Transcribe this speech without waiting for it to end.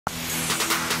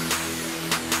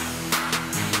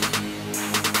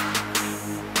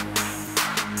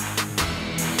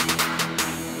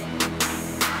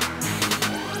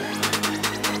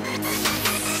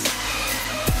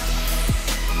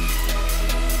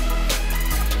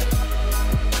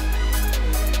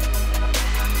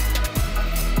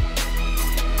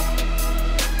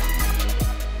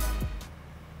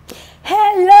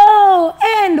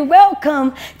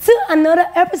another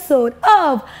episode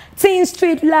of Teen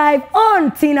Street Live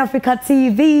on Teen Africa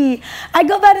TV. I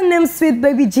go by the name Sweet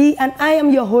Baby G and I am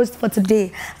your host for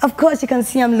today. Of course, you can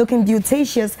see I'm looking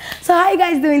beauticious. So how are you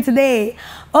guys doing today?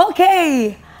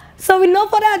 Okay, so with no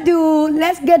further ado,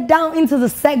 let's get down into the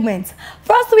segment.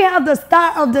 First, we have the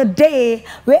star of the day,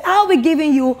 where I'll be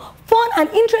giving you fun and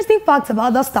interesting facts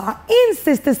about the star in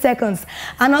 60 seconds.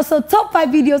 And also top 5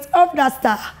 videos of that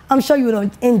star. I'm sure you will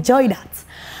enjoy that.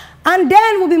 And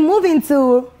then we'll be moving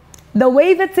to the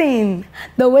wavy teen.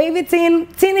 The wavy teen,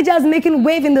 teenagers making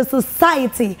wave in the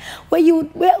society,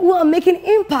 who are making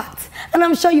impact. And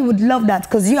I'm sure you would love that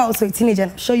because you're also a teenager.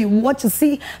 And I'm sure you want to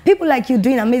see people like you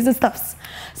doing amazing stuff.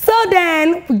 So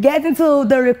then we get into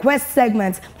the request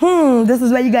segment. This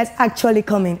is where you guys actually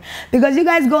come in. Because you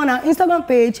guys go on our Instagram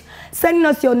page, sending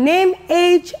us your name,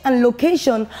 age, and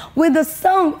location with the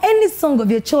song, any song of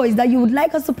your choice that you would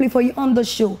like us to play for you on the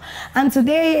show. And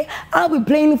today, I'll be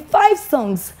playing 5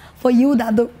 songs for you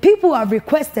that the people have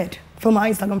requested from our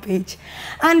Instagram page.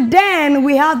 And then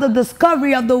we have the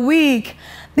discovery of the week.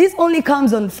 This only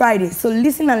comes on Friday, so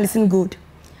listen and listen good.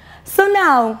 So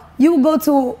now, you go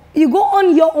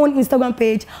on your own Instagram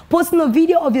page, posting a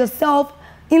video of yourself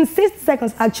in 60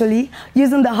 seconds actually,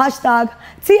 using the hashtag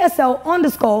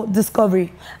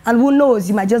TSL_discovery. And who knows,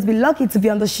 you might just be lucky to be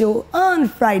on the show on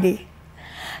Friday.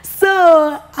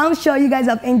 So, I'm sure you guys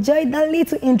have enjoyed that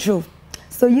little intro.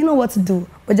 So you know what to do,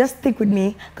 but just stick with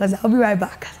me, because I'll be right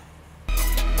back.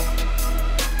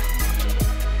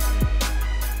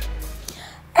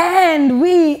 And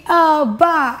we are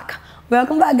back.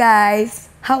 Welcome back, guys.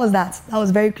 How was that? That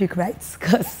was very quick, right?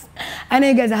 Because I know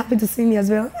you guys are happy to see me as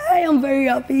well. I am very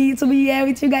happy to be here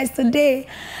with you guys today.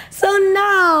 So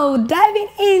now, diving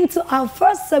into our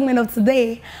first segment of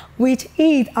today, which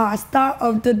is our star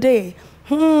of the day.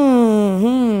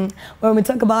 When we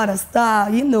talk about a star,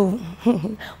 you know,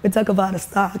 we talk about a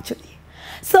star actually.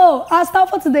 So our star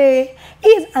for today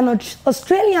is an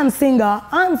Australian singer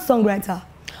and songwriter,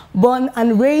 born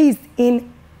and raised in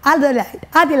Adelaide.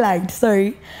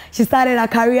 She started her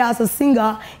career as a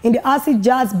singer in the acid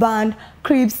jazz band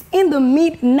Kudos in the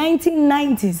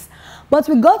mid-1990s. But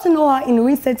we got to know her in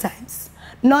recent times,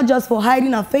 not just for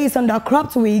hiding her face under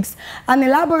cropped wigs and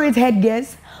elaborate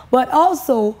headgears, but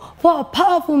also for a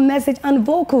powerful message and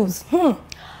vocals.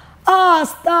 Our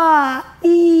star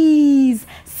is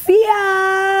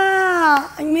Sia.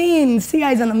 Sia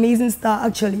is an amazing star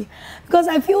actually, because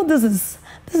I feel this is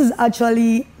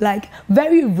actually like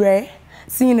very rare,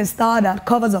 seeing a star that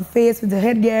covers her face with the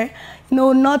headgear. You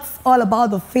know, not all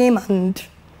about the fame and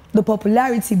the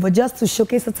popularity, but just to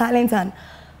showcase the talent, and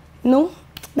you know,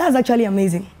 that's actually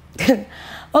amazing.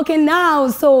 Okay, now,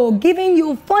 so giving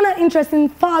you fun and interesting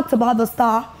facts about the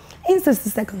star in 60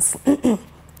 seconds.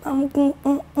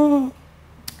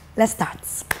 Let's start.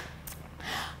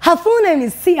 Her full name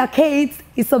is Sia Kate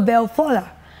Isabel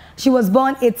Fowler. She was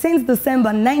born 18th December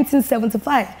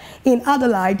 1975 in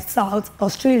Adelaide, South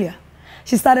Australia.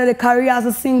 She started a career as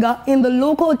a singer in the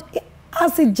local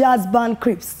acid jazz band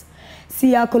Kudos.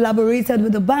 Sia collaborated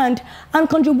with the band and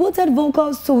contributed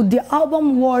vocals to the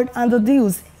album Word and the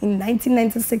Deals in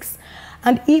 1996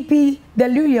 and EP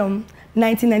Delirium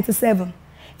 1997.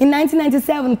 In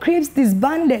 1997, Kudos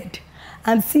disbanded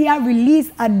and Sia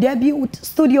released a debut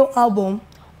studio album,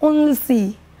 Only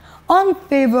See, on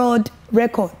Favored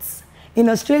Records in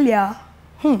Australia.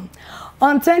 On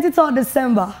 23rd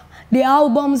December, the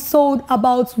album sold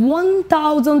about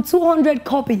 1,200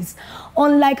 copies.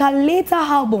 Unlike her later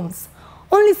albums,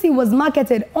 Only See was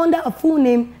marketed under a full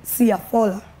name, Sia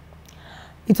Fowler.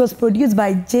 It was produced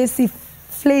by JC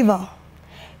Flavor.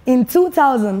 In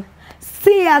 2000,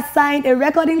 Sia signed a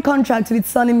recording contract with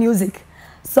Sony Music,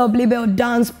 sub-label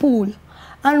Dance Pool,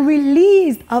 and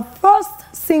released her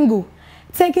first single,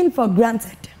 Taken for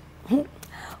Granted,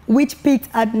 which peaked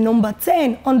at number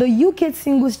 10 on the UK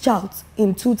singles chart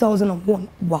in 2001.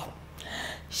 Wow.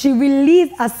 She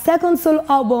released a second solo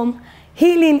album,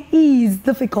 Healing Is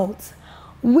Difficult,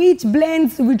 which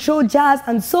blends retro jazz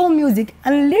and soul music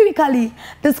and lyrically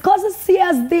discusses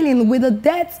Sia's dealing with the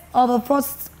death of her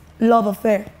first love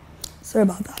affair. Sorry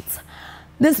about that.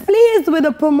 Displeased with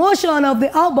the promotion of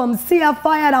the album, Sia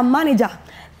fired her manager,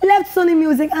 left Sony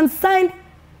Music, and signed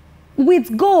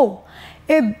with Go,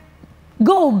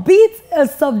 beat a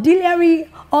subsidiary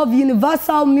of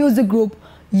Universal Music Group,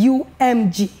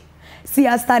 UMG.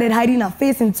 Sia started hiding her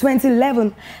face in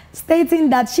 2011, stating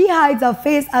that she hides her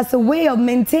face as a way of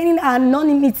maintaining her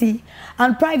anonymity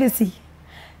and privacy.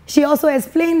 She also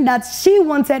explained that she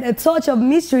wanted a touch of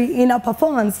mystery in her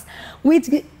performance, which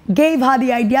gave her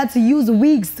the idea to use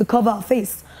wigs to cover her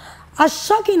face. As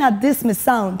shocking as this may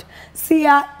sound,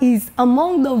 Sia is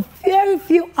among the very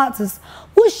few artists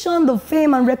who shone the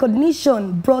fame and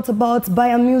recognition brought about by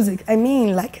her music. I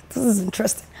mean, like, this is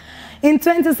interesting. In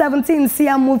 2017,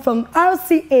 Sia moved from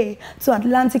RCA to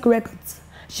Atlantic Records.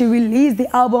 She released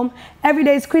the album Every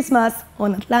Day is Christmas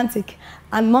on Atlantic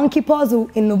and Monkey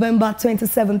Puzzle in November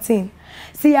 2017.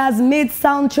 Sia has made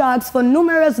soundtracks for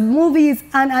numerous movies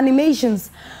and animations.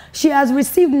 She has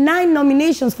received 9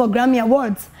 nominations for Grammy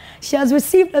Awards. She has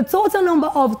received a total number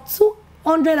of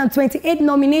 228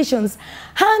 nominations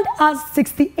and has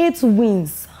 68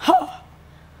 wins. Huh.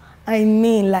 I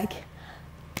mean, like,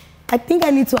 I think I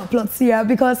need to applaud Sia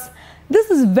because this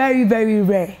is very, very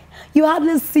rare. You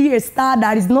hardly see a star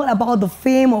that is not about the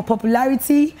fame or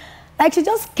popularity. Like, she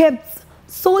just kept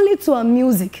solely to her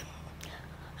music.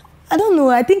 I don't know,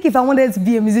 I think if I wanted to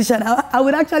be a musician, I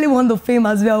would actually want the fame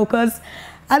as well, because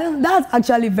that's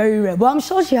actually very rare. But I'm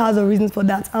sure she has her reasons for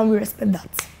that, and we respect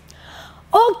that.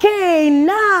 Okay,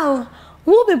 now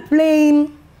we'll be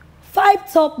playing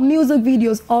 5 top music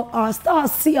videos of our star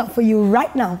Sia for you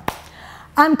right now.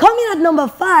 And coming at number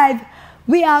 5,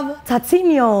 we have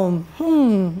Titanium.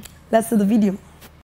 Let's see the video.